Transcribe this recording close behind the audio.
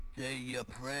Say your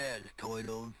prayers,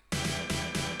 Toidles.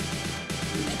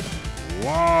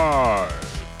 Live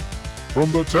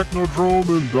from the Technodrome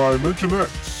in Dimension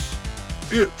X,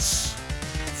 it's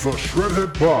the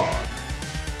Shredhead Pod,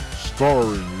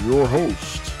 starring your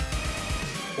host,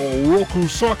 Oroku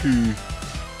Saki,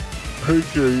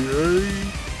 aka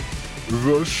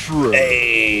The Shred.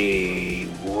 Hey,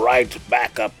 right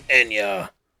back up in ya,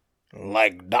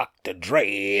 like Dr.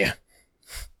 Dre.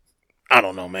 I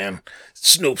don't know, man.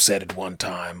 Snoop said it one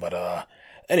time, but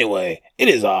anyway, it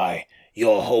is I,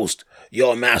 your host,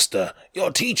 your master,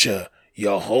 your teacher,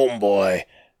 your homeboy,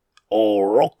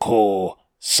 Oroku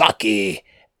Saki,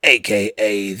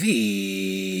 aka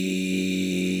the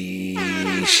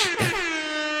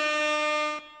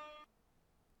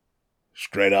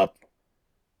Straight up.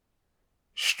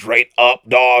 Straight up,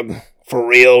 dog. For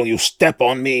real, you step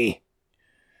on me.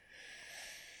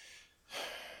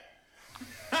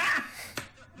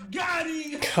 Got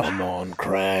him! Come on,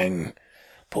 Krang.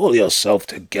 Pull yourself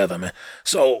together, man.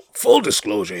 So, full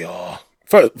disclosure, y'all.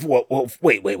 First,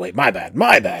 wait. My bad,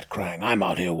 Krang. I'm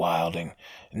out here wilding.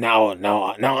 Now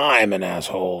I'm an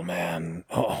asshole, man.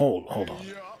 Hold on.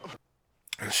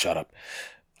 Shut up.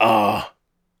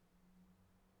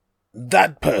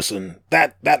 That person,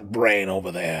 that brain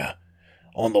over there,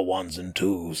 on the ones and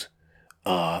twos,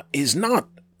 is not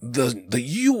the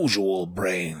usual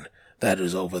brain that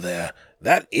is over there.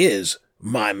 That is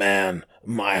my man,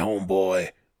 my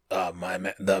homeboy,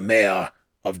 the mayor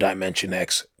of Dimension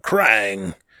X,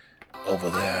 Krang, over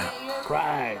there.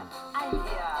 Krang.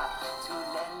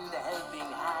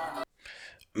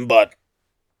 But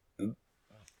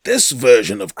this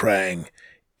version of Krang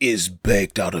is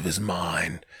baked out of his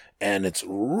mind, and it's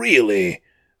really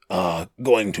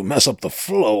going to mess up the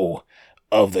flow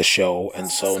of the show,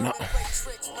 and so now...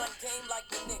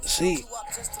 See,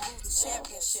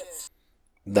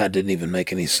 that didn't even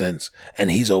make any sense,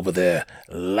 and he's over there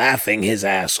laughing his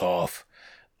ass off.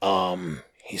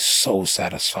 He's so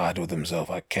satisfied with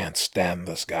himself. I can't stand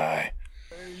this guy.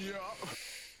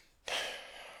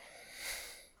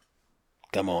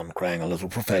 Come on, Krang, a little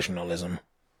professionalism.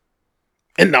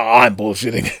 And no, I'm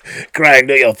bullshitting. Krang,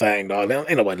 do your thing, dog.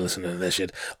 Ain't nobody listening to this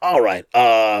shit. Alright,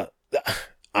 I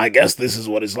guess this is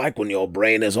what it's like when your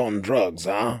brain is on drugs,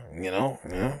 huh? You know?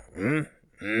 Yeah.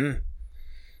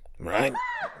 Right?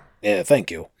 Yeah,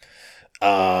 thank you.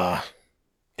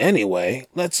 Anyway,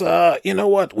 let's, you know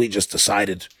what? We just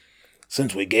decided,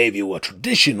 since we gave you a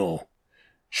traditional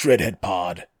Shredhead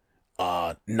pod,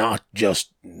 not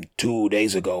just 2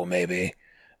 days ago, maybe,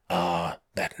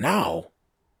 that now,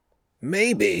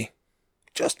 maybe,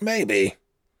 just maybe,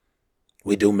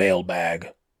 we do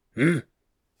mailbag. Gonna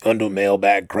do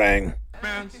mailbag, Krang?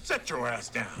 Man, sit your ass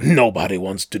down. Nobody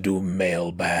wants to do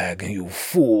mailbag, you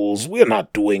fools. We're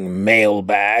not doing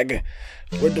mailbag.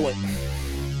 We're doing...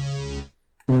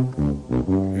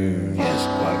 yes,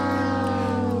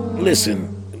 what?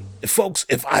 Listen, folks,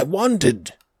 if I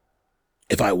wanted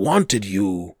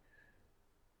you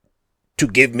to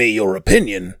give me your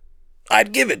opinion,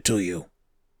 I'd give it to you.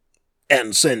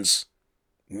 And since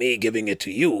me giving it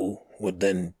to you would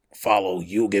then follow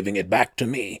you giving it back to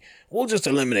me, we'll just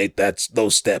eliminate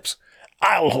those steps.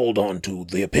 I'll hold on to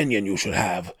the opinion you should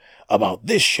have about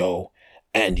this show,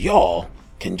 and y'all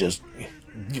can just...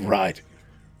 Right.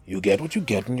 You get what you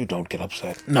get and you don't get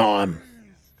upset. No,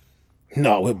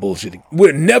 we're bullshitting.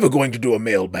 We're never going to do a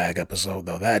mailbag episode,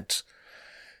 though. That's...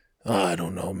 I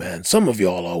don't know, man. Some of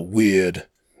y'all are weird.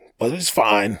 But it's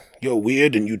fine. You're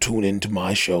weird and you tune into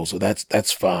my show, so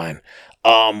that's fine.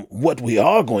 What we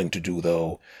are going to do,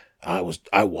 though, I was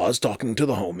talking to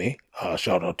the homie.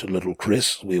 Shout out to little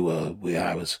Chris. I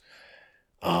was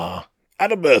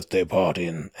at a birthday party,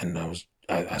 and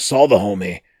I saw the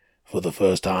homie for the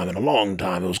first time in a long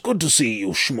time. It was good to see you,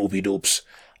 schmoopy doops.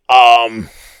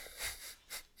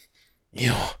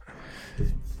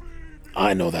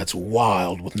 I know that's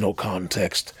wild with no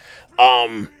context.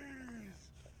 All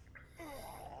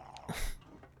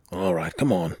right,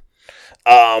 come on.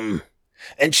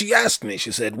 And she asked me,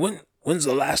 she said, when's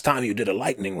the last time you did a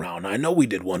lightning round? I know we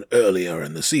did one earlier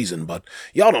in the season, but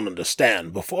y'all don't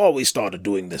understand. Before we started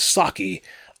doing this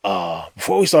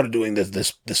before we started doing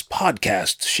this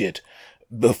podcast shit,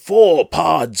 before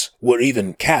pods were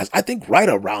even cast, I think right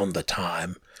around the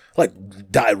time, like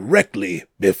directly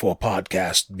before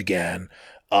podcast began,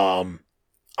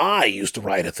 I used to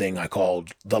write a thing I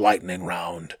called the lightning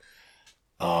round.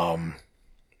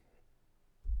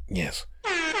 Yes.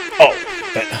 Oh,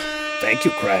 thank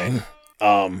you, Krang.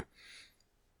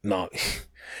 No,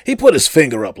 he put his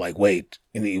finger up like, wait,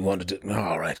 and he wanted to,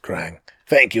 all right, Krang.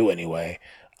 Thank you anyway.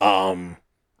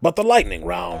 But the lightning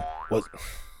round was,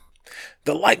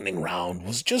 the lightning round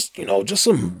was just, just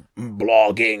some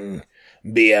blogging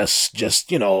BS, just,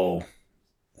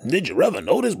 did you ever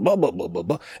notice, blah, blah, blah, blah,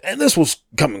 blah. And this was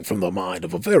coming from the mind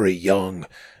of a very young,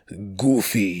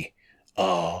 goofy,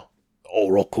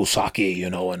 Orokusaki,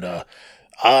 and,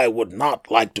 I would not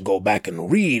like to go back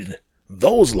and read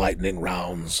those lightning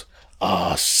rounds,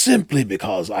 simply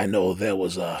because I know there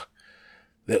was a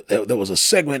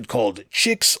segment called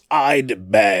Chicks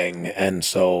I'd Bang, and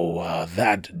so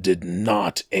that did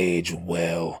not age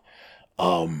well.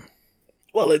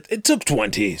 Well, it took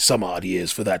 20 some odd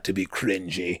years for that to be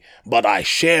cringy, but I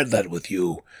shared that with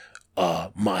you,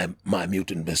 my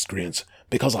mutant miscreants,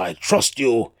 because I trust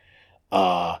you,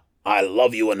 I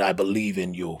love you, and I believe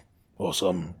in you, or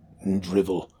some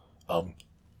drivel. I'm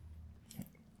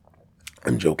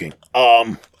joking.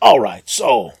 Alright,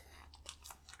 so,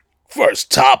 first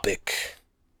topic.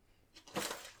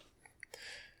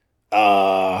 Where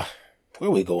are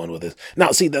we going with this?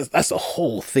 Now, see, that's the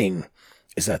whole thing,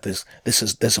 is that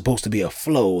there's supposed to be a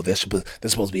flow, there's supposed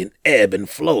to be an ebb and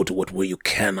flow to it, where you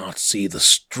cannot see the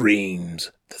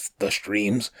streams, the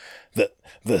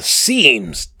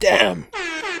seams, damn.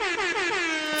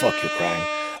 Fuck you,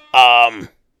 Krang.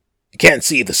 You can't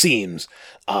see the seams,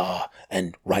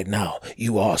 and right now,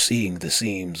 you are seeing the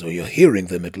seams, or you're hearing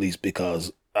them at least,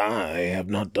 because I have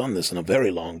not done this in a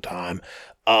very long time.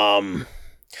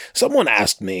 Someone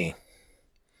asked me,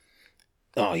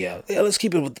 oh yeah, let's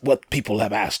keep it with what people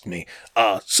have asked me.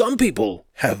 Some people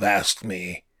have asked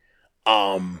me,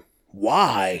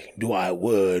 why do I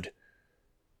word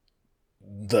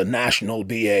the National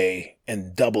BA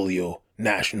and W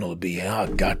National BA? Oh,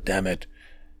 God damn it.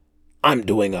 I'm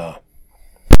doing a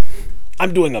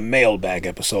mailbag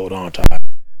episode, aren't I?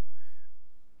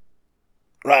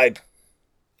 Right.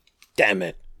 Damn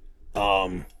it.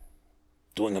 Doing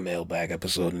a mailbag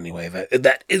episode anyway.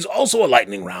 That is also a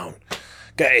lightning round.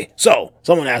 Okay, so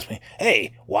someone asked me,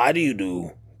 hey, why do you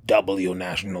do W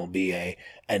National BA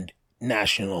and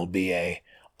National BA?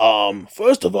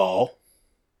 First of all,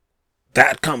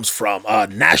 that comes from,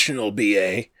 National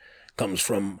BA comes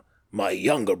from my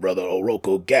younger brother,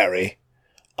 Oroko Gary.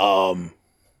 And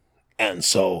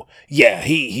so, yeah,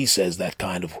 he says that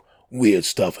kind of weird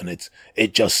stuff, and it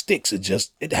just sticks.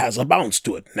 It has a bounce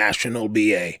to it. National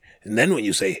BA. And then when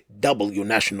you say W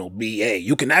National BA,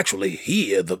 you can actually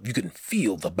you can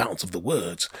feel the bounce of the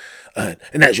words. And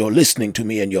as you're listening to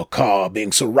me in your car,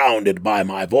 being surrounded by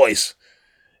my voice,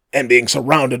 and being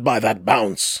surrounded by that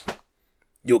bounce,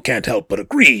 you can't help but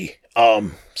agree.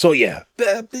 So yeah,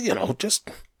 just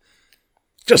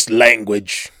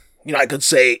language. I could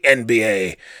say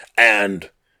NBA and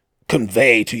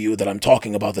convey to you that I'm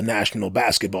talking about the National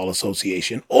Basketball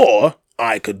Association, or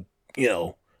I could,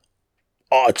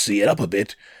 artsy it up a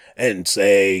bit and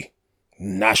say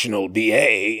National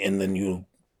BA, and then you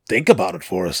think about it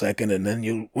for a second, and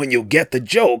then when you get the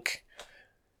joke,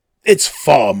 it's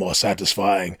far more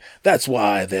satisfying. That's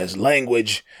why there's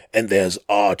language, and there's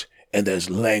art, and there's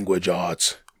language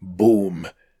arts. Boom.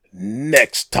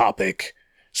 Next topic.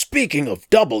 Speaking of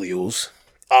W's,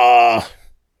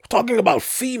 talking about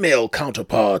female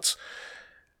counterparts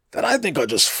that I think are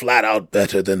just flat out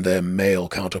better than their male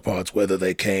counterparts, whether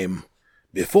they came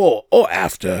before or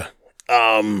after.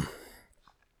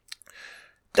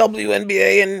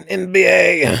 WNBA and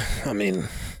NBA, I mean,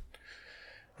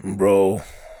 bro,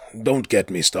 don't get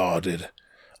me started.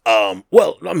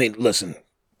 Well, I mean, listen,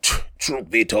 truth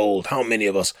be told, how many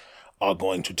of us are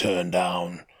going to turn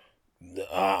down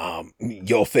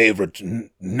your favorite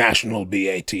national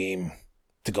BA team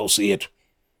to go see it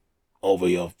over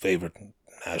your favorite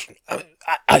national?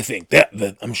 I think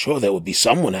that I'm sure there would be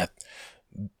someone at.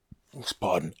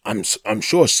 Pardon. I'm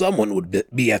sure someone would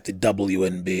be at the W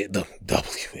National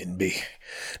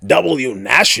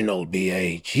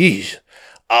BA. Jeez.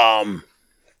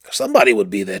 Somebody would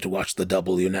be there to watch the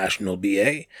W National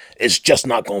BA. It's just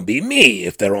not going to be me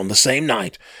if they're on the same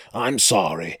night. I'm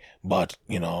sorry, but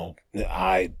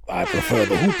I prefer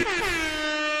the hooping.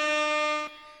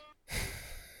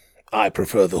 I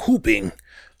prefer the hooping.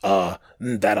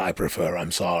 That I prefer.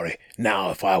 I'm sorry.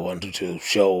 Now, if I wanted to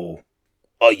show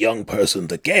a young person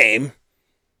the game,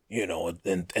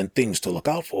 and things to look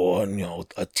out for, and,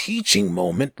 a teaching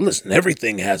moment. Listen,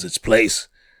 everything has its place,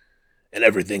 and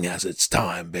everything has its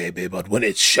time, baby. But when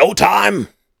it's showtime,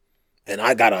 and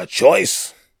I got a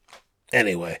choice,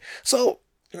 anyway. So,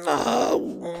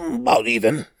 about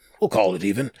even. We'll call it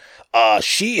even.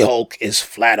 She-Hulk is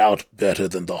flat out better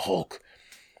than the Hulk.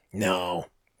 Now,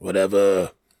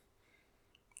 whatever,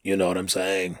 you know what I'm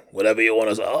saying? Whatever you want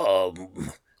to say,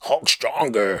 Hulk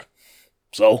stronger.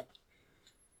 So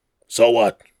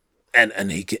what?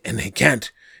 And he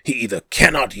can't He either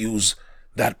cannot use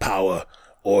that power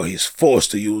or he's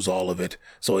forced to use all of it,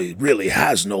 so he really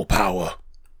has no power.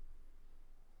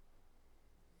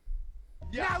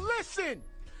 Now listen!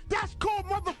 That's called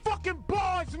motherfucking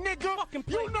bars, nigga!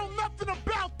 You know nothing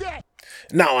about that!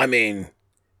 Now, I mean,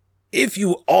 if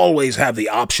you always have the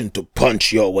option to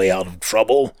punch your way out of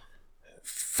trouble,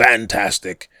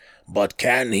 fantastic. But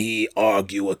can he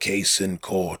argue a case in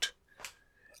court?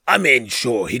 I mean,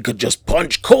 sure, he could just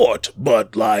punch court,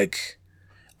 but like,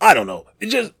 I don't know.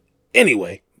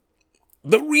 Anyway,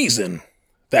 the reason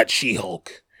that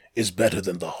She-Hulk is better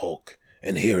than the Hulk,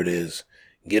 and here it is.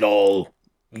 Get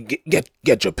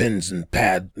your pens and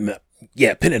pad.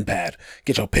 Yeah, pen and pad.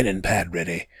 Get your pen and pad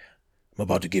ready. I'm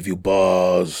about to give you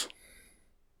bars.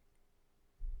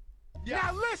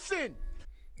 Now listen!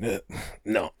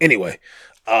 No. Anyway,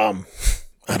 I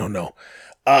don't know.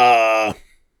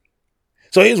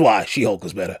 So here's why She-Hulk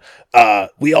is better.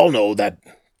 We all know that.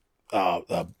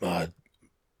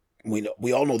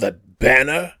 We all know that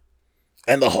Banner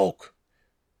and the Hulk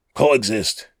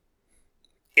coexist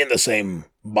in the same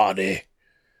body.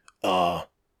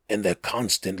 And they're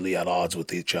constantly at odds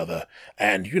with each other.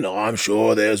 And, I'm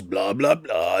sure there's blah, blah,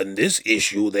 blah. In this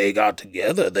issue, they got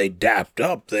together. They dapped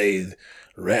up. They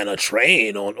ran a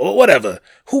train or whatever.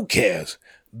 Who cares?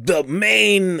 The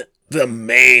main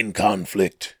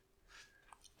conflict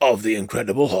of the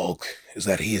Incredible Hulk is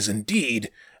that he is indeed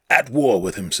at war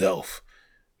with himself.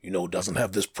 Doesn't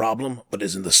have this problem, but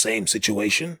is in the same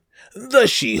situation. The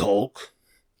She-Hulk.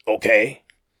 Okay?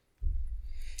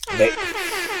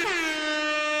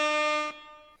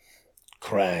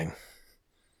 Krang.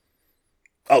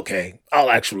 Okay, I'll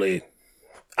let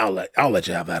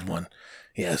you have that one.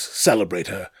 Yes, celebrate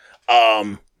her.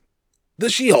 The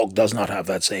She-Hulk does not have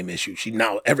that same issue.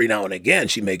 Every now and again,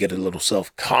 she may get a little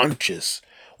self-conscious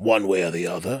one way or the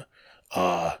other.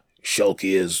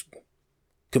 Shulky is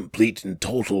complete and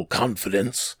total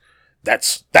confidence.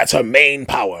 That's her main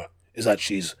power, is that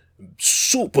she's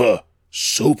super,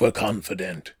 super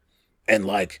confident. And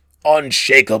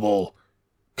unshakable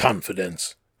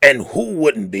confidence. And who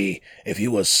wouldn't be if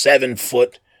you were 7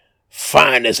 foot,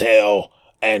 fine as hell,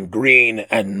 and green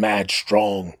and mad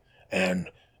strong, and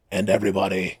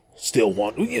everybody still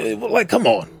come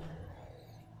on.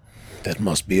 That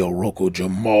must be Oroku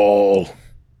Jamal.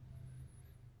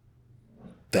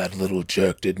 That little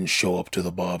jerk didn't show up to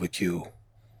the barbecue.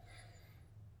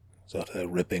 He's out there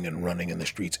ripping and running in the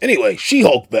streets. Anyway,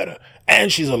 She-Hulk better,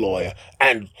 and she's a lawyer,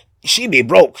 and she be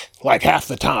broke half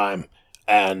the time,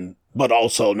 but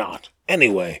also not.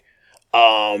 Anyway,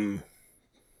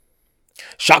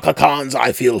 Shaka Khan's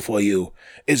I Feel For You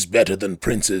is better than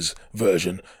Prince's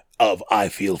version of I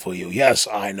Feel For You. Yes,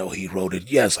 I know he wrote it.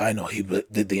 Yes, I know he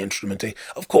did the instrumentation.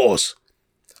 Of course.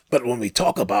 But when we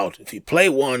talk about if you play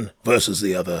one versus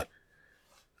the other,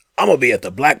 I'm going to be at the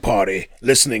black party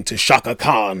listening to Shaka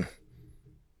Khan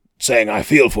saying I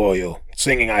Feel For You,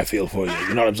 singing I Feel For You.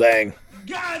 You know what I'm saying?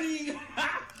 Got him!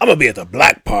 I'm going to be at the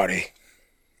black party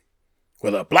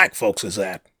where the black folks is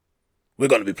at. We're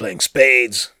going to be playing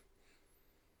spades,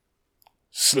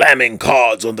 slamming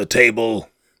cards on the table,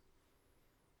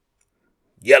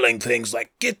 yelling things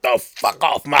like, get the fuck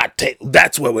off my table.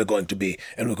 That's where we're going to be.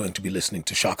 And we're going to be listening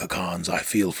to Shaka Khan's I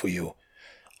Feel For You.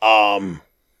 And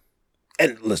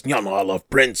listen, y'all know I love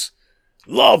Prince.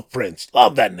 Love Prince.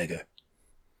 Love that nigga.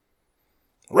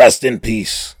 Rest in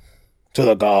peace to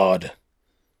the God.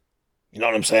 You know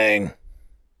what I'm saying?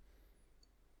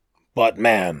 But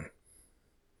man,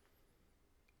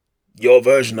 your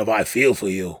version of I Feel For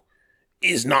You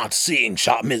is not seeing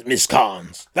Miss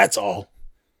Khan's. That's all.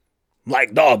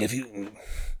 Dog, if you...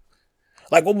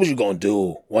 what was you gonna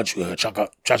do once you heard chaka?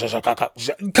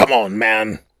 Come on,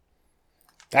 man.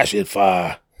 That shit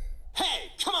fire.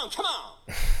 Hey, come on!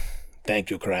 Thank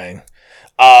you, Krang.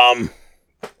 I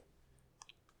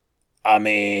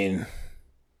mean,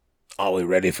 are we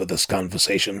ready for this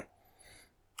conversation?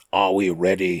 Are we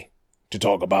ready to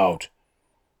talk about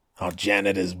how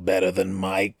Janet is better than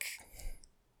Mike?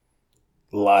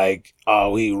 Are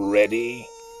we ready?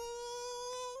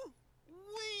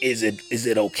 Is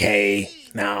it okay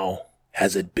now?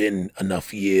 Has it been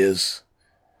enough years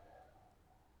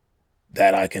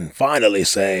that I can finally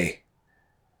say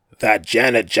that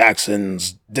Janet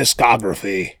Jackson's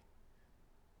discography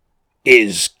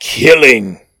is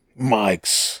killing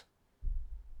Mike's?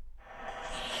 I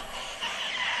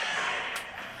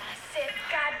said,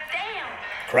 goddamn.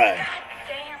 Krang.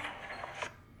 Goddamn.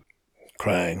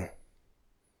 Krang.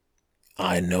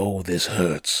 I know this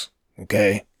hurts,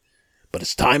 okay? But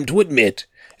it's time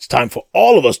for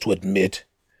all of us to admit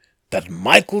that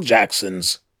Michael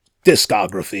Jackson's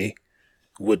discography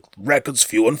with records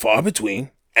few and far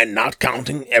between, and not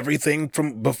counting everything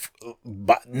from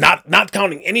not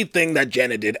counting anything that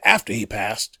Janet did after he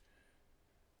passed.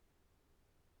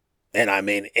 And I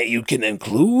mean, you can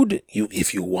include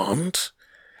if you want.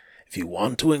 If you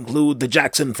want to include the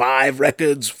Jackson 5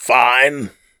 records,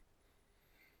 fine.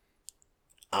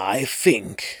 I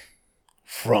think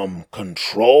from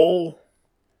Control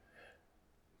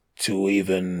to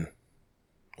even,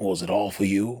 was it All For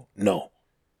You? No.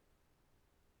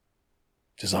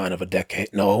 Design of a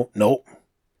Decade? No.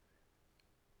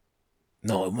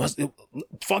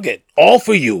 Fuck it. All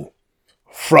For You.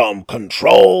 From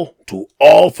Control to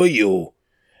All For You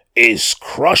is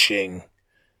crushing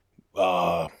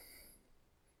the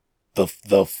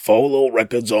Folo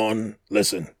records on.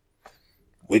 Listen,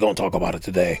 we're gonna talk about it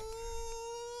today.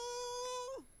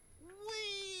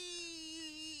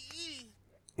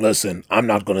 Listen, I'm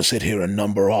not gonna sit here and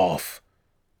number off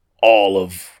all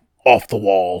of Off the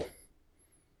Wall.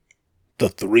 The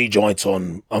 3 joints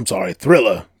on,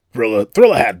 Thriller.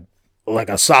 Thriller had like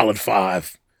a solid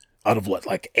 5 out of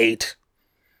like 8.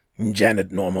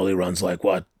 Janet normally runs like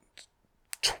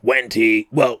 20,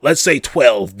 well, let's say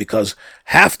 12, because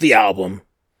half the album,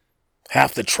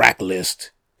 half the track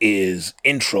list is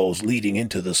intros leading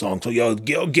into the song. So you're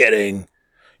getting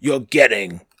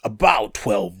about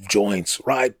 12 joints,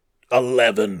 right?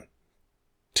 11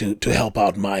 to help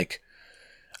out Mike.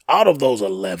 Out of those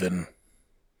 11,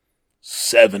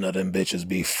 7 of them bitches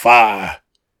be fire.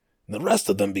 And the rest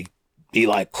of them be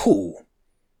like cool.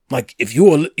 Like if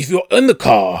you're in the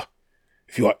car,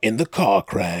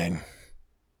 Krang,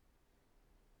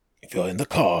 if you're in the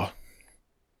car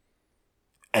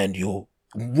and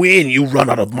when you run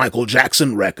out of Michael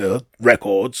Jackson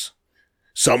records,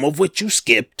 some of which you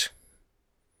skipped,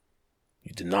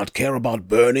 you did not care about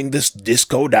burning this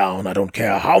disco down. I don't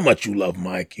care how much you love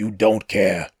Mike, you don't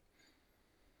care.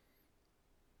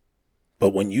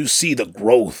 But when you see the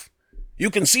growth, you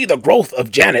can see the growth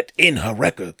of Janet in her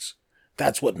records.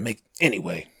 That's what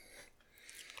anyway,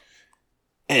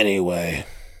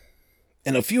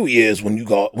 in a few years when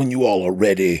you all are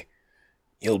ready,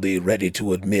 you'll be ready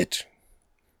to admit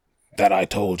that I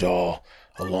told y'all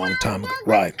a long time ago.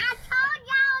 Right. I told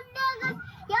y'all niggas.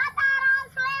 Y'all thought I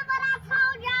was slick, but I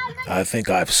told y'all niggas. I think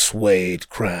I've swayed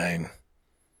Krang.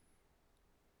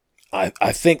 I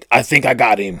think I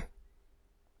got him.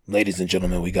 Ladies and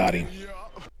gentlemen, we got him.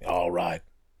 All right.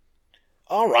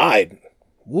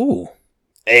 Woo.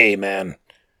 Hey, man.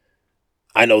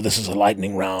 I know this is a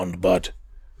lightning round, but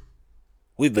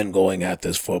we've been going at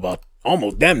this for about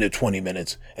almost damn near 20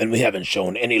 minutes, and we haven't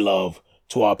shown any love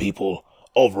to our people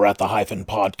over at the Hyphen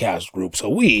Podcast Group. So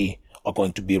we are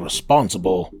going to be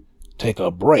responsible, take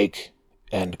a break,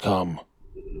 and come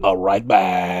right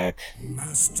back.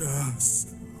 Master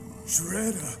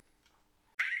Shredder.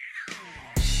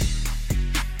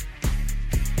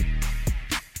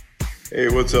 Hey,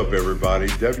 what's up, everybody?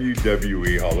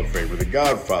 WWE Hall of Famer, The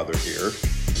Godfather here.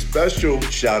 Special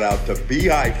shout out to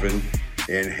B-Hyphen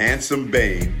and Handsome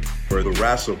Bane for the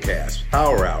Wrestlecast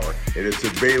Power Hour, and it's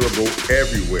available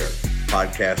everywhere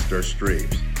podcasts are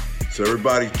streams. So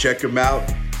everybody check them out.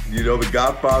 You know The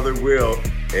Godfather will,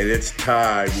 and it's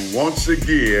time once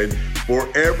again for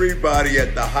everybody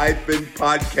at the Hyphen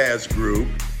Podcast Group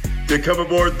to come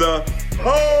aboard the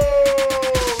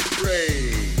whole train.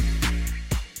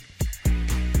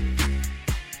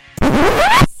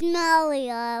 Smell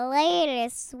you later,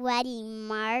 sweaty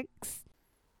marks.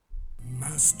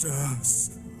 Master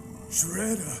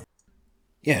Shredder.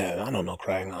 Yeah, I don't know,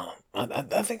 Krang.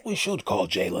 I think we should call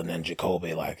Jalen and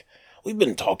Jacoby. Like, we've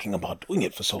been talking about doing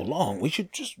it for so long. We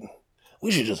should just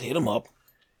hit them up,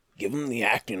 give them the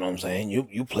act. You know what I'm saying?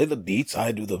 You play the beats,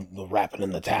 I do the rapping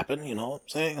and the tapping. You know what I'm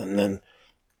saying? And then,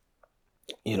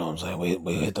 you know what I'm saying?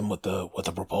 We hit them with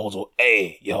the proposal.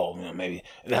 Hey, yo, you know, maybe,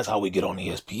 and that's how we get on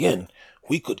ESPN.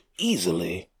 We could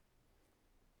easily,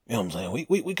 you know what I'm saying?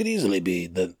 We could easily be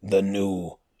the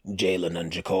new Jalen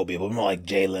and Jacoby, but more like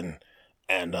Jalen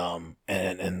and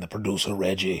the producer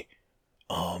Reggie.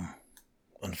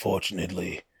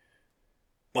 Unfortunately,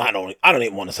 well, I don't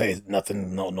even want to say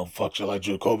nothing. No fuck shit like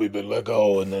Jacoby been let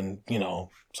go, and then, you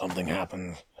know, something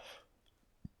happens.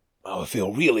 I would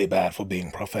feel really bad for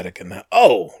being prophetic in that.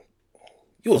 Oh,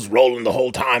 you was rolling the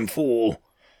whole time, fool.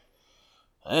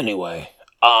 Anyway,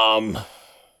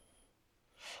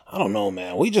 I don't know,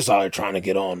 man. We just are trying to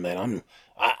get on, man.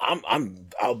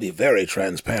 I'll be very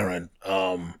transparent.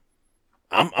 I'm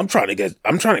trying to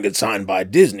get signed by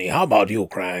Disney. How about you,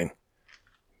 Krang?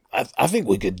 I think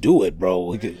we could do it, bro.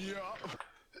 We could. You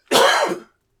know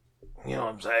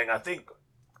what I'm saying?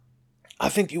 I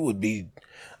think you would be.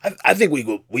 I think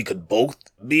we could both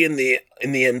be in the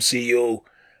MCU.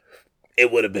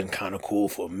 It would have been kind of cool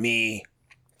for me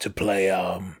to play.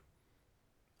 I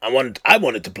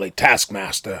wanted to play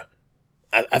Taskmaster.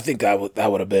 I think that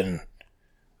would have been.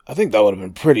 I think that would have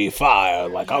been pretty fire.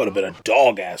 Like I would have been a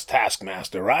dog ass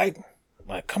Taskmaster, right?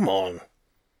 Like, come on.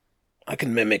 I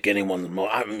can mimic anyone's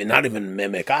I mean, not even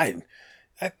mimic.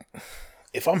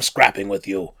 If I'm scrapping with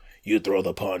you, you throw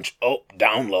the punch. Oh,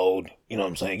 download. You know what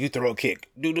I'm saying? You throw a kick.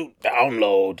 Do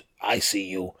download. I see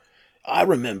you. I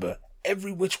remember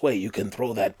every which way you can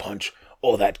throw that punch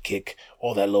or that kick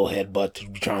or that little headbutt to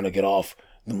be trying to get off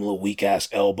them little weak ass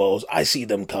elbows. I see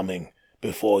them coming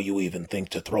before you even think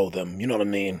to throw them. You know what I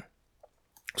mean?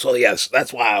 So yes,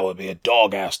 that's why I would be a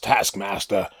dog ass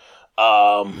Taskmaster.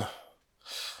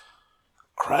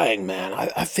 Crying man,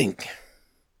 I think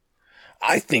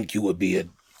you would be a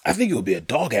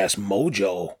dog ass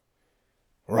Mojo,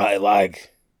 right?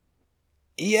 Like,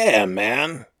 yeah,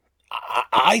 man.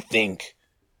 I think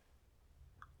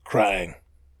crying,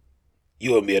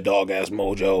 you would be a dog ass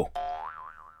Mojo.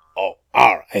 Oh,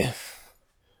 all right.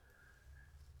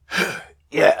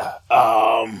 Yeah.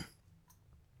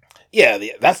 Yeah.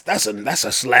 That's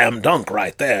a slam dunk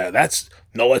right there. That's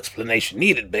no explanation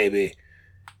needed, baby.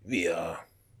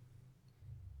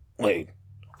 Wait,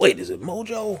 is it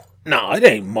Mojo? No, it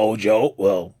ain't Mojo.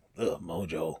 Well,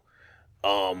 Mojo.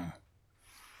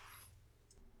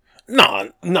 Nah,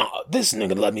 this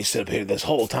nigga let me sit up here this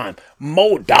whole time.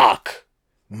 Modoc.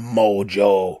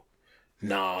 Mojo.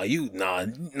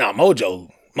 Mojo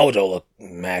look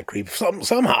mad creepy.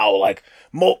 Somehow, like,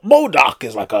 Modoc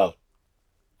is like a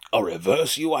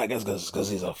reverse you, I guess, because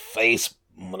he's a face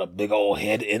with a big old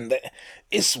head in there.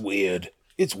 It's weird.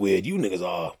 You niggas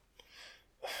are...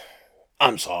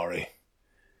 I'm sorry.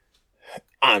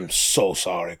 I'm so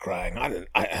sorry, crying. I was...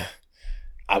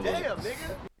 Damn,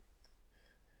 nigga.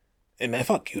 Hey, man,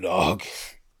 fuck you, dog.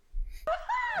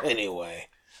 Anyway.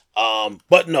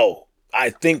 But no.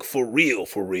 I think for real.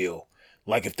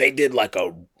 Like, if they did like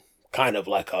a... Kind of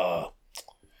like a...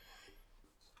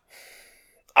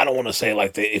 I don't want to say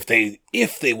like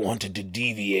if they wanted to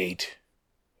deviate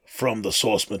from the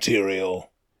source material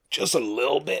just a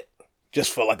little bit,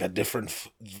 just for like a different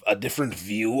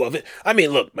view of it. I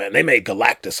mean, look, man, they made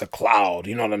Galactus a cloud.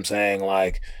 You know what I'm saying?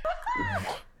 Like,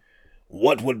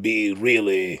 what would be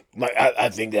really like? I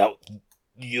think that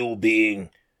you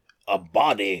being a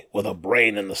body with a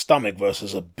brain in the stomach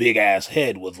versus a big ass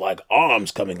head with like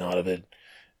arms coming out of it.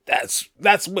 That's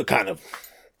what kind of.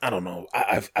 I don't know.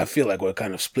 I feel like we're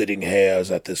kind of splitting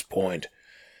hairs at this point.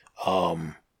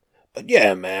 But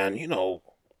yeah, man, you know,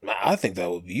 I think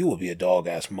you would be a dog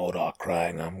ass Modoc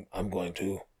crying. I'm gonna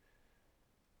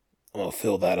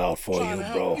fill that out for you,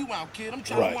 bro. You out, kid. I'm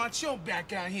trying to watch your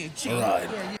back out here, chill.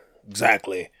 Right.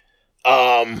 Exactly.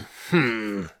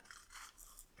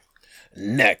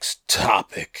 Next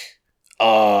topic.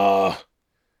 Yeah.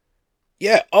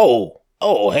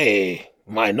 Oh, hey,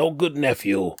 my no good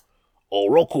nephew.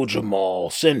 Oroku Jamal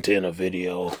sent in a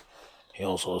video. He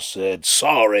also said,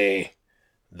 sorry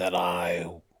I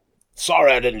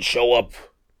didn't show up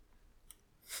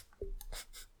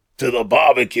to the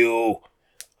barbecue.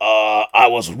 I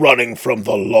was running from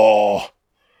the law.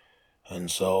 And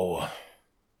so,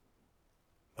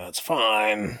 that's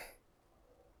fine.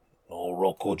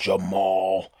 Oroku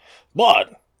Jamal.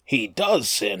 But he does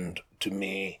send to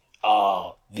me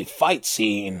the fight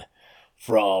scene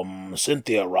from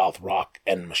Cynthia Rothrock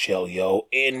and Michelle Yeoh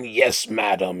in Yes,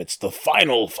 Madam. It's the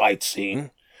final fight scene,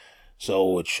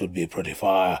 so it should be pretty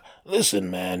fire.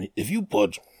 Listen, man, if you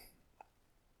put...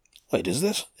 Wait, is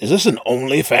this an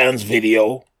OnlyFans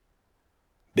video?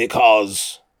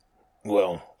 Because,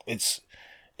 well, it's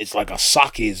like a the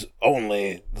Saki's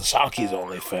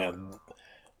OnlyFans.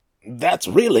 That's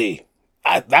really...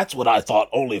 that's what I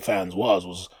thought OnlyFans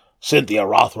was Cynthia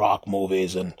Rothrock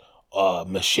movies and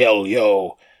Michelle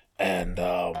Yeoh, and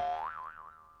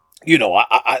you know,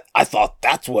 I thought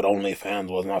that's what OnlyFans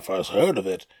was when I first heard of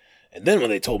it, and then when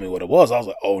they told me what it was, I was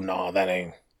like, oh no, that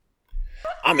ain't.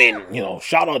 I mean, you know,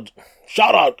 shout out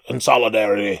in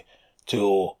solidarity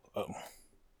to.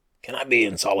 Can I be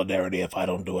in solidarity if I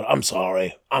don't do it? I'm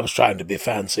sorry, I was trying to be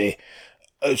fancy.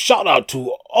 Shout out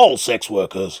to all sex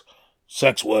workers.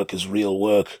 Sex work is real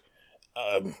work.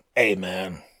 Hey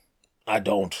man, I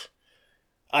don't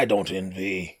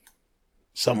envy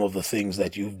some of the things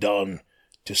that you've done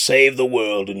to save the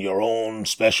world in your own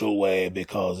special way,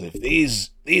 because if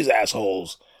these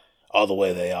assholes are the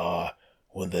way they are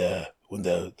when they're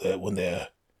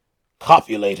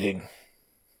copulating,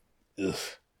 then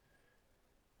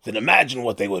imagine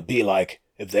what they would be like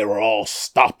if they were all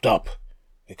stopped up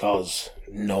because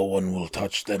no one will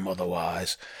touch them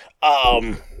otherwise.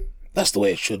 That's the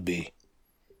way it should be.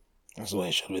 That's the way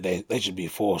it should be. They should be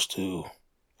forced to.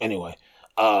 Anyway,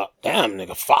 damn,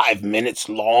 nigga, 5 minutes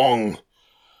long.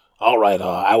 All right,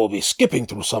 I will be skipping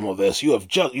through some of this.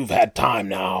 You've had time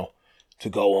now to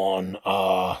go on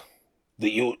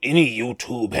any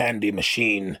YouTube handy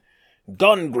machine.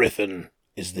 Gun Griffin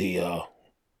is the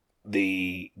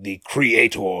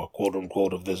creator, quote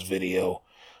unquote, of this video.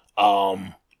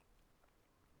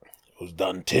 It was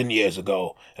done 10 years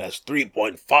ago. It has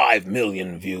 3.5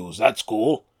 million views. That's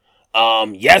cool.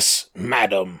 Yes,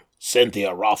 Madam Cynthia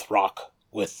Rothrock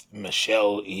with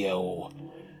Michelle Yeoh.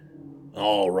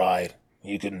 All right,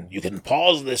 you can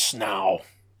pause this now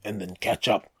and then catch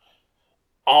up.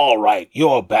 All right,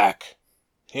 you're back.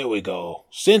 Here we go.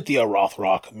 Cynthia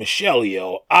Rothrock, Michelle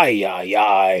Yeoh. Ay ay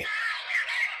ay.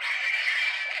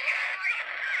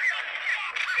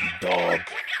 Dog,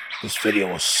 this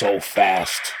video was so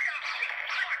fast.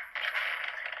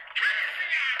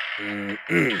 Oh,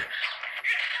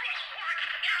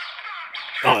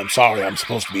 I'm sorry. I'm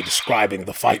supposed to be describing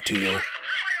the fight to you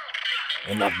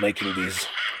and not making these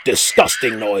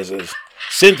disgusting noises.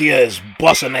 Cynthia is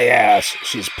busting their ass.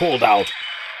 She's pulled out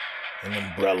an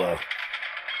umbrella.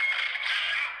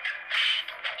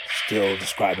 Still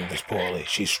describing this poorly.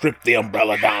 She stripped the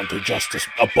umbrella down to just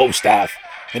a bow staff,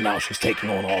 and now she's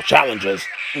taking on all challenges.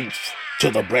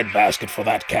 To the breadbasket for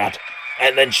that cat.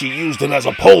 And then she used him as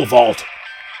a pole vault.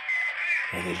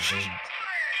 And then she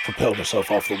propelled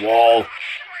herself off the wall.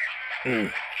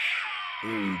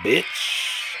 Bitch.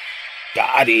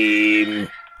 Got him.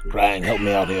 Crying, help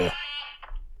me out here.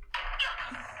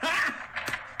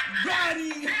 Got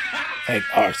him. Hey,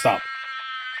 alright, stop.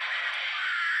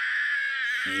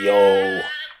 Yo.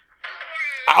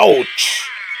 Ouch.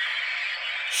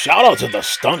 Shout out to the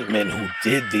stuntmen who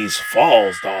did these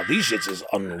falls, dog. These shits is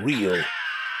unreal.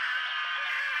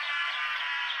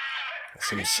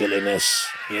 Some silliness.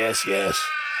 Yes, yes.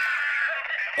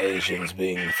 Asians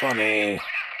being funny.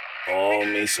 Oh,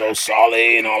 me so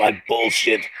solid and all that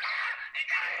bullshit.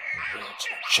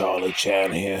 Charlie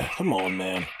Chan here. Come on,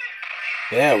 man.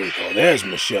 There we go. There's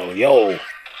Michelle Yeoh.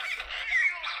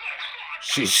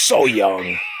 She's so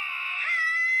young.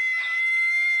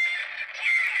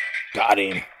 Got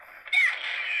him.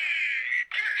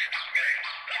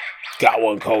 Got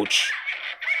one, coach.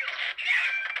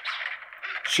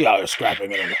 She out here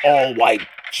scrapping in an all-white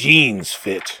jeans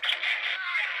fit.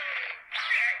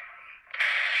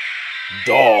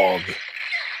 Dog.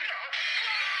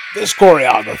 This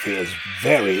choreography is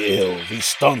very ill. These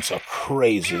stunts are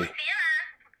crazy.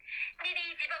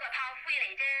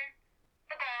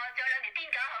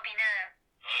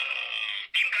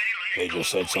 They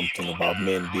just said something about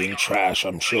men being trash,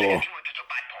 I'm sure.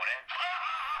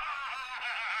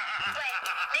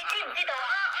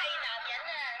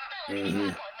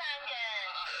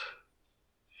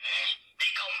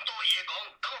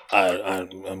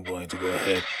 I'm going to go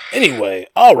ahead. Anyway,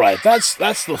 alright, that's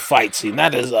the fight scene.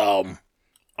 That is, oh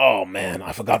man,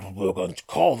 I forgot what we were going to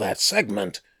call that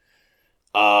segment.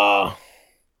 Shredder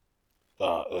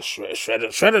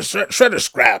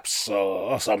scraps,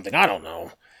 or something, I don't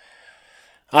know.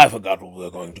 I forgot what we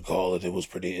were going to call it. It was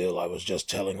pretty ill. I was just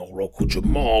telling Oroku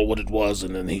Jamal what it was,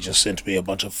 and then he just sent me a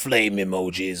bunch of flame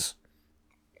emojis.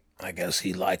 I guess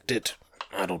he liked it.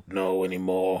 I don't know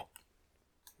anymore.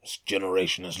 This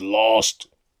generation is lost.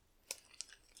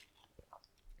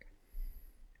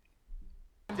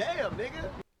 Damn, nigga.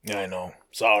 Yeah, I know.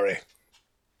 Sorry,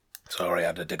 I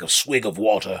had to take a swig of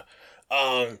water.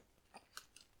 I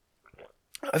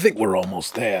think we're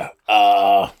almost there.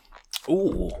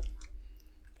 Ooh.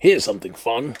 Here's something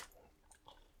fun.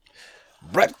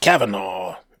 Brett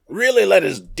Kavanaugh really let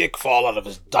his dick fall out of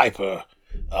his diaper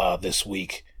this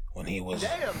week when he was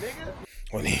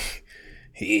when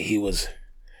he was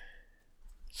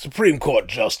Supreme Court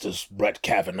Justice Brett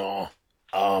Kavanaugh.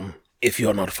 If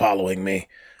you're not following me,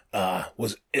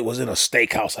 it was in a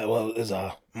steakhouse. Well, it was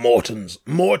a Morton's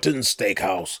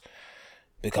Steakhouse,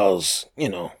 because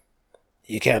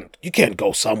you can't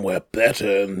go somewhere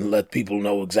better and let people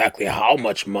know exactly how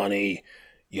much money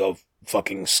you're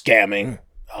fucking scamming.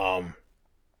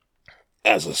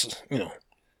 As a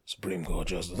Supreme Court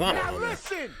Justice. I don't know.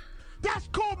 Listen, that's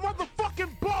called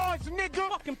motherfucking bars, nigga.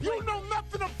 You know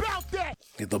nothing about that.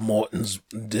 Get the Morton's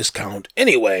discount.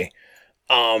 Anyway,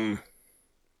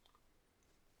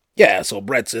 yeah. So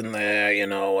Brett's in there,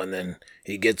 and then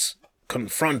he gets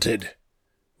confronted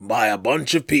by a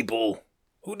bunch of people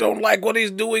who don't like what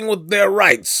he's doing with their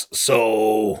rights.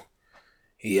 So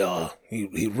he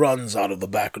runs out of the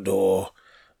back door.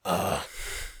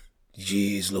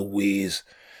 Jeez Louise.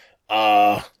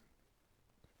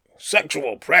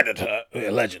 sexual predator,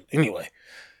 alleged. Anyway,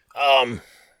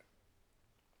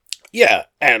 yeah,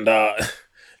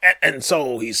 and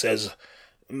so he says,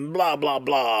 blah blah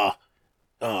blah.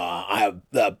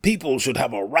 The people should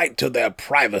have a right to their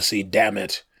privacy. Damn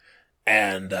it,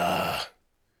 and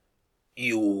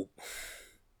you.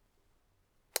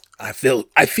 I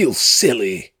feel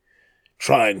silly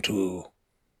trying to.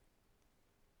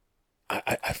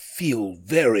 I feel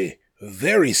very,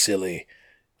 very silly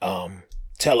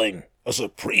telling a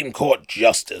Supreme Court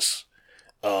justice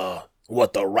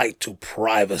what the right to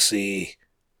privacy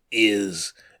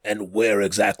is and where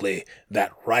exactly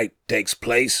that right takes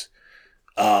place.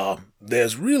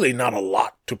 There's really not a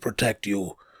lot to protect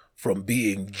you from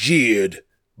being jeered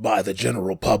by the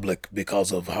general public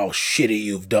because of how shitty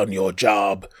you've done your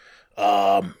job.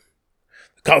 The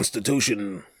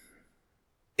Constitution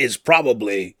is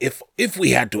probably, if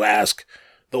we had to ask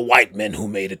the white men who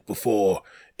made it before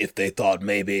if they thought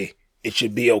maybe it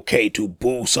should be okay to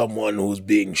boo someone who's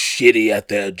being shitty at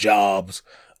their jobs,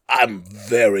 I'm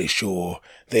very sure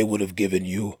they would have given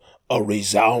you a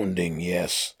resounding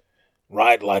yes.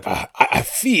 Right? Like, I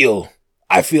feel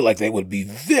like they would be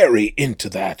very into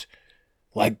that.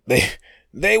 Like,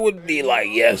 they would be like,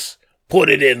 yes, put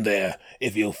it in there.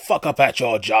 If you fuck up at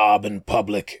your job in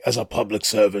public as a public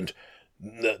servant,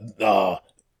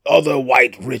 other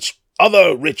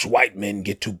rich white men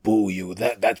get to boo you.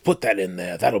 That put that in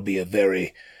there. That'll be a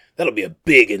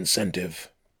big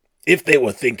incentive. If they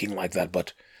were thinking like that,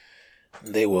 but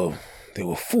they were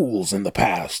fools in the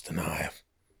past, and I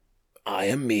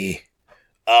am me.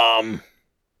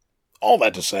 All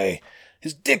that to say,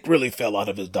 his dick really fell out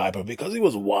of his diaper because he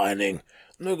was whining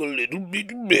like a little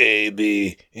bitty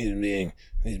baby. He's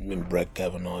been Brett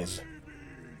Kavanaugh's.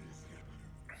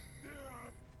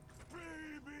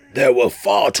 There were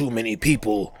far too many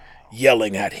people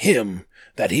yelling at him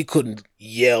that he couldn't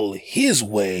yell his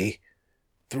way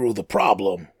through the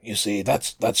problem. You see,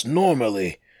 that's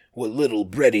normally what little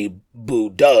Bretty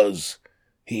Boo does.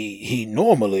 He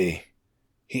normally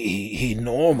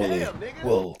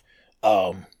will.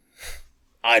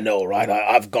 I know, right?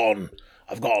 I've gone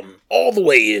all the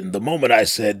way in the moment I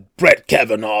said Brett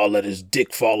Kavanaugh let his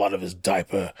dick fall out of his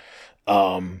diaper.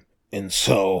 And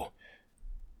so,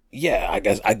 yeah, I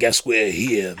guess we're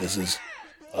here. This is,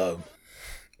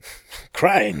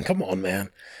 crying. Come on,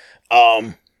 man.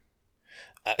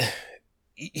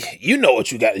 You know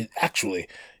what you got. Actually,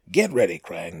 get ready,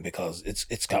 Krang, because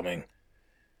it's coming.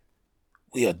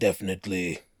 We are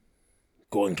definitely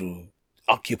going to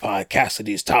occupy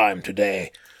Cassidy's time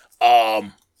today.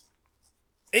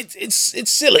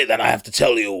 It's silly that I have to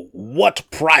tell you what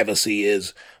privacy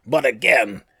is, but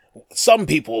again, some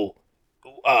people,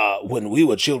 when we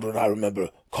were children, I remember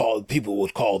people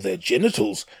would call their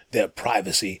genitals their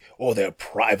privacy or their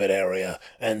private area,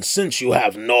 and since you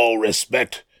have no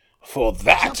respect for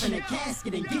that,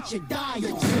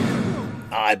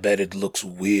 I bet it looks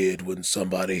weird when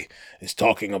somebody is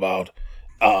talking about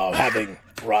having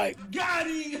right,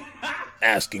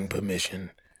 asking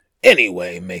permission.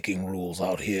 Anyway, making rules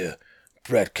out here.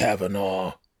 Brett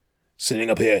Kavanaugh sitting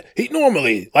up here. He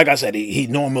normally, like I said, he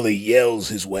normally yells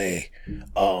his way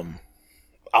out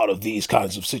of these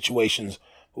kinds of situations.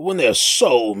 But when there's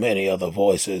so many other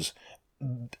voices,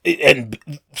 and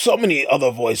so many other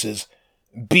voices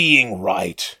being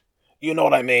right, you know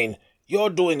what I mean? You're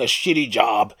doing a shitty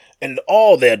job, and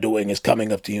all they're doing is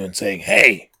coming up to you and saying,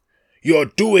 hey, you're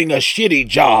doing a shitty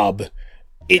job.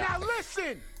 Now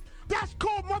listen! That's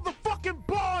called motherfucking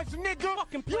bars, nigga!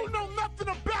 You know nothing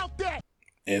about that!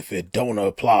 If it don't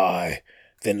apply,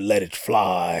 then let it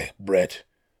fly, Brett.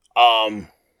 That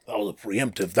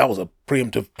was a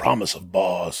preemptive promise of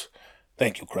bars.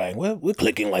 Thank you, Krang. We're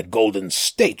clicking like Golden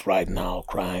State right now,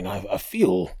 Krang. I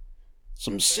feel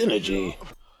some synergy.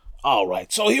 All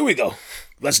right, so here we go.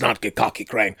 Let's not get cocky,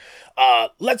 Krang.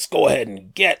 Let's go ahead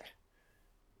and get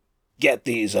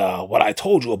these, what I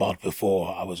told you about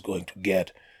before. I was going to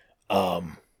get a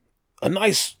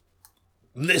nice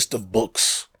list of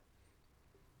books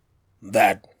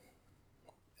that,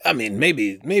 I mean,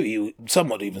 maybe some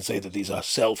would even say that these are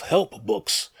self-help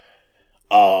books,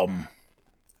 that,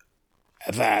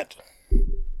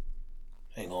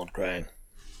 hang on, Krang,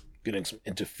 getting some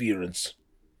interference.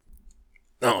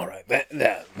 All right,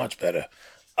 that much better.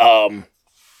 I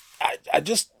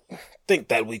just think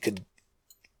that we could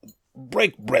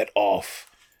break Brett off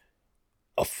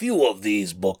a few of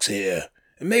these books here,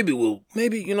 and maybe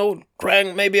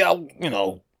Krang, maybe I'll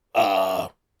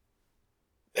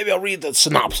read the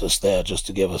synopsis there just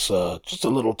to give us just a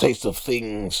little taste of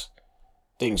things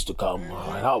to come.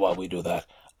 All right, how about we do that?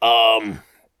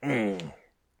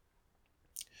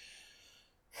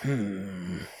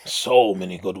 So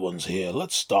many good ones here.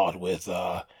 Let's start with,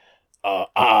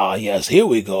 yes, here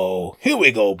we go. Here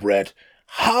we go, Brett.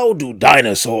 How Do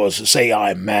Dinosaurs Say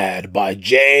I'm Mad by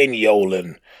Jane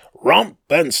Yolen. Rump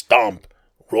and stomp,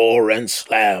 roar and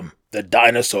slam. The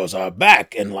dinosaurs are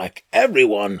back, and like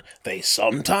everyone, they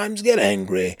sometimes get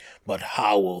angry. But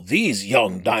how will these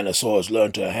young dinosaurs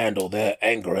learn to handle their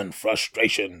anger and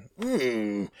frustration?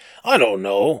 I don't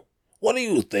know. What do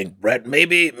you think, Brett?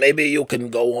 Maybe you can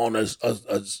go on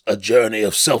a journey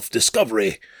of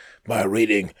self-discovery by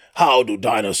reading How Do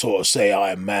Dinosaurs Say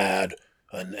I'm Mad?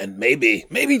 And maybe,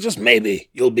 just maybe,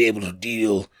 you'll be able to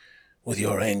deal with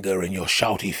your anger and your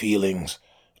shouty feelings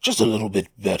just a little bit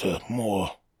better,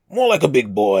 more like a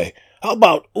big boy. How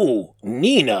about,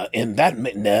 Nina in that,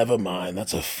 never mind,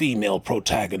 that's a female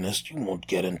protagonist, you won't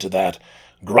get into that.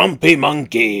 Grumpy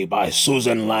Monkey by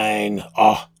Susan Lang,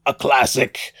 a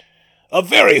classic. A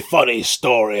very funny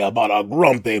story about a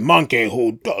grumpy monkey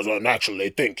who doesn't actually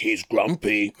think he's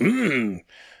grumpy.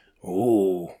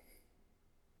 Oh,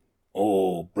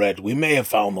 Brett, we may have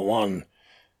found the one.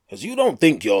 'Cause you don't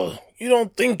think you're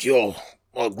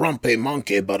a grumpy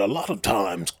monkey, but a lot of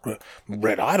times,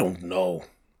 Brett, I don't know.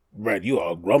 Brett, you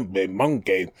are a grumpy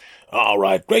monkey. All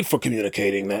right, great for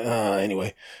communicating that.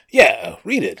 Anyway, yeah,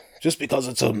 read it. Just because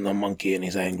it's a monkey and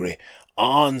he's angry.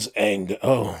 On's anger.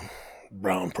 Oh,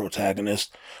 brown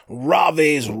protagonist.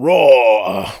 Ravi's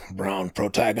roar. Brown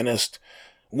protagonist.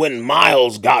 When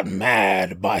Miles Got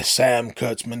Mad by Sam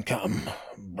Kurtzman.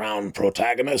 Brown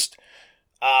protagonist.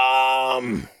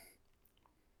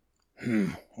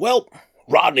 Well,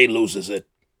 Rodney loses it.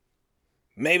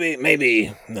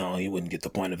 Maybe, no, you wouldn't get the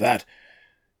point of that.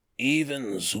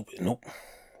 Even Zoop, nope.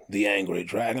 The Angry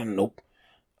Dragon, nope.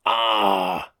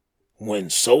 When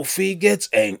Sophie gets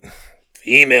angry,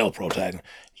 female protagonist.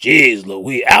 Jeez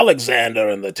Louise, Alexander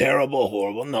and the Terrible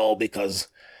Horrible, no, because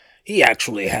he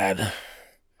actually had,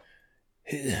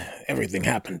 everything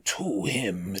happened to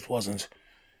him. It wasn't,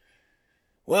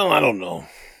 well, I don't know.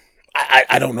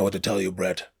 I don't know what to tell you,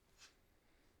 Brett.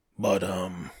 But,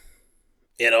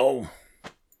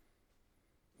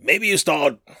 maybe you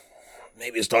start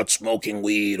smoking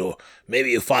weed, or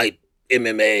maybe you fight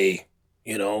MMA,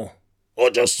 or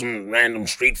just some random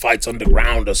street fights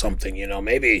underground or something,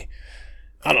 maybe,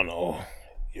 I don't know,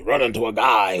 you run into a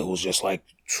guy who's just like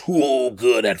too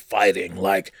good at fighting,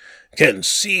 like can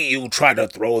see you try to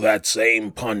throw that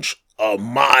same punch a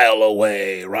mile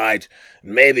away, right?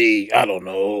 Maybe, I don't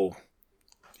know,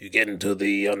 you get into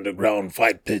the underground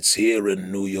fight pits here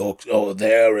in New York, or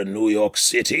there in New York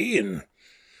City, and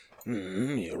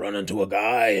you run into a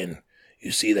guy, and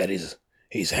you see that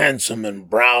he's handsome and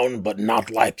brown, but not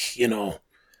like,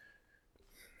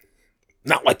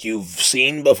 not like you've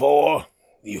seen before.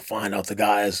 You find out the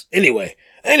guy is... Anyway,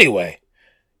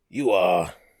 you,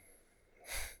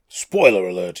 spoiler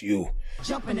alert, you...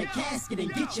 Jump in a casket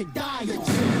and get your diet.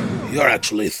 You're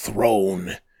actually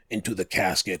thrown into the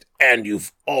casket, and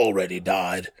you've already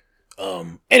died.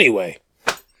 Anyway,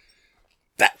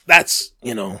 that's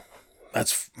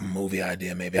that's a movie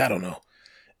idea, maybe, I don't know.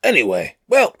 Anyway,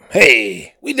 well,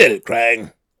 hey, we did it,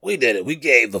 Krang. We did it. We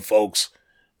gave the folks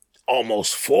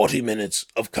almost 40 minutes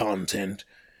of content.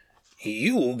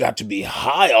 You got to be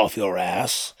high off your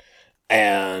ass,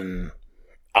 and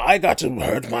I got to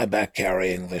hurt my back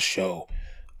carrying this show.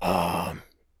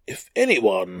 If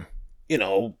anyone,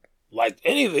 like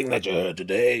anything that you heard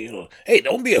today, hey,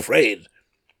 don't be afraid.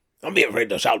 Don't be afraid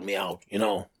to shout me out,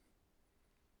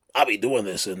 I'll be doing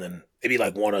this, and then maybe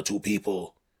like one or two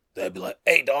people that'd be like,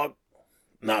 hey, dog.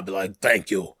 And I'll be like, thank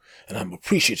you. And I'm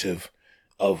appreciative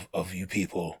of you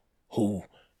people who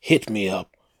hit me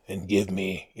up and give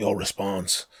me your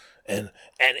response. And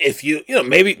if you,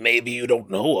 maybe you don't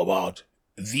know about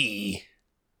maybe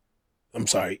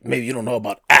you don't know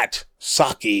about at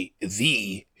Saki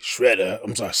the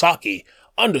Shredder. Saki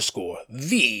 _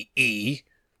 the E,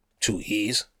 2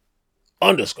 E's,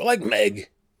 _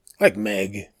 like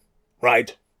Meg,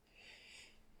 right?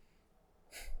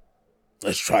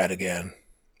 Let's try it again.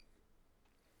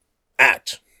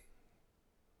 At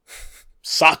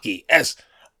Saki,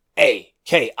 SAKI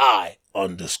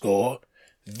 _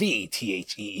 the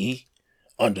THEE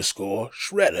 _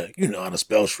 Shredder. You know how to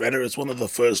spell Shredder. It's one of the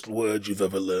first words you've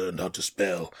ever learned how to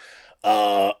spell.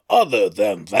 Other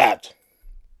than that,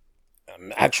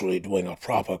 I'm actually doing a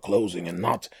proper closing and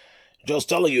not just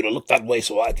telling you to look that way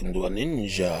so I can do a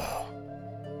ninja.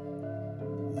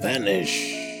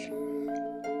 Vanish.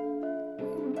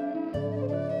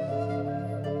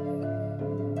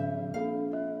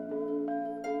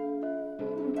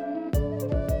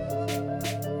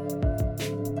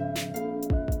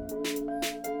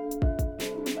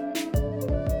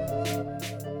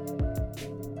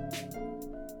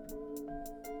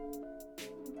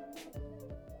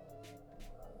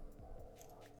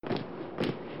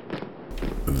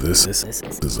 This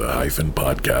is a Hyphen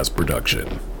Podcast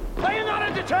production. Are you not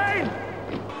entertained?